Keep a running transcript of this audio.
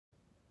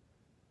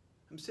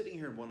I'm sitting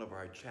here in one of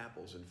our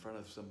chapels in front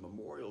of some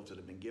memorials that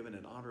have been given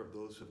in honor of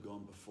those who have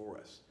gone before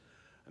us.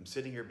 I'm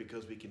sitting here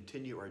because we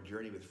continue our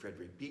journey with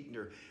Frederick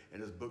Buechner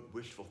and his book,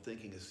 Wishful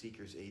Thinking: A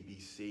Seeker's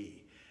ABC.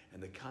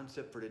 And the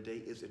concept for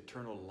today is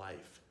eternal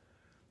life.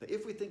 Now,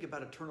 if we think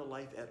about eternal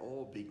life at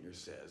all, Buechner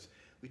says,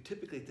 we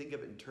typically think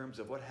of it in terms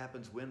of what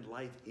happens when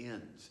life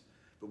ends.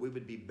 But we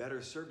would be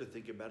better served to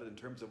think about it in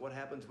terms of what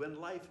happens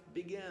when life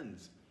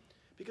begins.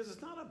 Because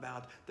it's not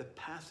about the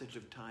passage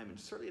of time, and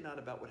certainly not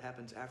about what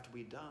happens after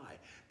we die,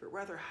 but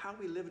rather how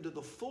we live into the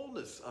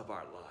fullness of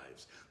our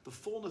lives, the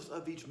fullness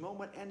of each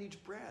moment and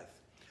each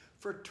breath.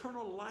 For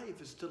eternal life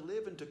is to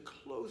live into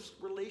close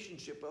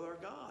relationship with our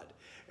God.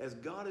 As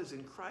God is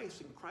in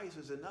Christ and Christ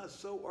is in us,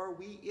 so are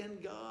we in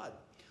God.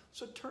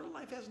 So eternal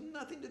life has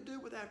nothing to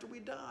do with after we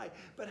die,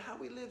 but how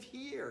we live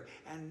here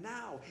and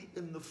now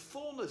in the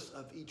fullness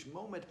of each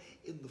moment,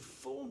 in the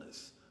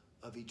fullness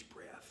of each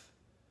breath.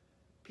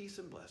 Peace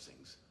and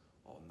blessings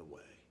on the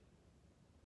way.